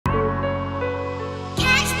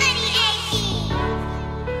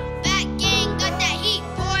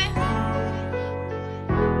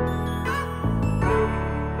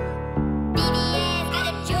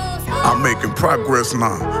progress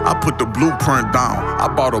now. I put the blueprint down. I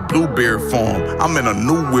bought a blueberry farm. I'm in a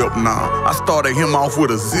new whip now. I started him off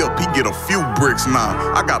with a zip. He get a few bricks now.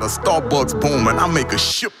 I got a Starbucks booming. I make a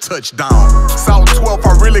ship touchdown. South 12th,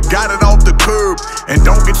 I really got it off the curb. And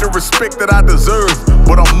don't get the respect that I deserve.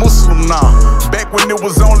 But I'm Muslim now. Back when it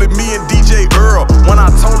was only me and DJ Earl. When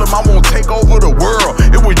I told him I won't take over the world,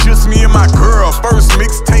 it was just me and my girl. First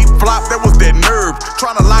mixtape flop, that was that nerve.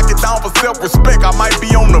 Trying to lock it down for self-respect, I might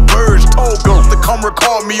be on the verge. Told girls to come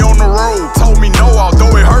record me on the road. Told me no,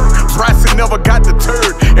 although it hurt, Bryson never got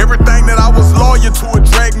deterred. Everything that I was loyal to would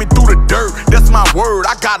drag me through the dirt. That's my word,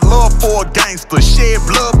 I got love for a gangster. Shed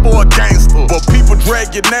blood for a gangster. But people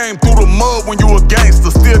drag your name through the mud when you a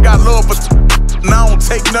gangster. Still got love for now I don't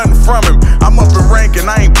take nothing from him. I'm up in rank and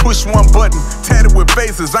I ain't push one button. Tatted with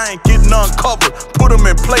faces, I ain't getting uncovered. Put them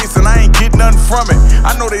in place and I ain't getting nothing from it.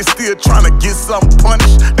 I know they still trying to get something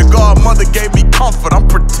punished. The godmother gave me comfort, I'm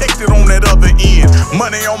protected on that other end.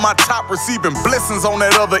 Money on my top, receiving blessings on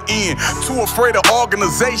that other end. Too afraid of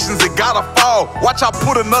organizations, it gotta fall. Watch I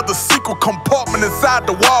put another secret compartment inside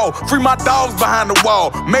the wall. Free my dogs behind the wall.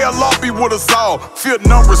 May Allah be with us all. Fear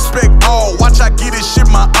none, respect all. Watch I get this shit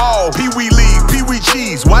my all. Pee-wee league, Pee-wee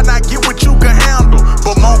cheese, why not get what you can handle?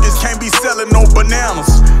 But monkeys can't be selling no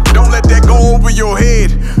bananas. Don't let that go over your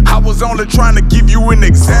head. I was only trying to give you an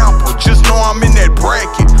example. Just know I'm in that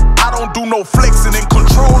bracket. I don't do no flexing and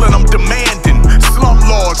controlling, I'm demanding.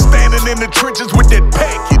 Slumlord standing in the trenches with that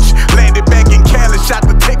package. Landed back in Cali, shot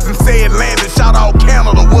the text and said landed. Shout out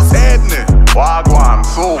Canada, what's happening? Wagwan,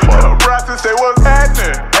 super. Bryson say what's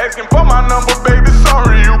happening? Asking for my number, baby,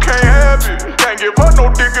 sorry you can't have it. Can't give her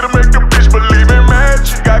no dick to make the bitch believe in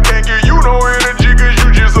magic. I can't give you no energy cause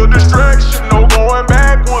you just a distraction. No going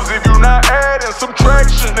backwards if you not adding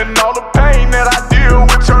subtraction. And all the pain that I deal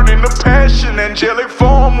with turn into passion. Angelic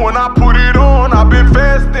form when I put it on, I've been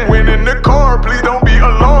fasting. When in the car, please don't be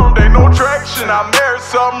alarmed, ain't no traction. I married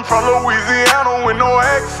something from Louisiana with no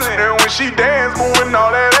accent. And when she dance, moving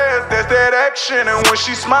all that ass, that's that action. And when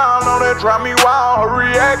she smile, know that drive me wild, her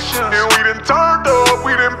reaction. And we done turned up,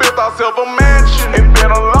 we done built ourselves a mansion. It's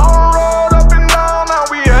been a long road up and down, now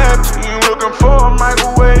we happy. You looking for a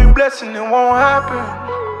microwave blessing, it won't happen.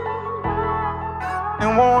 It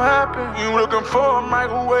won't happen. You looking for a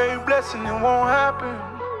microwave blessing, it won't happen.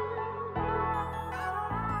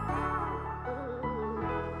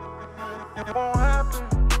 It won't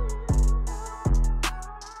happen.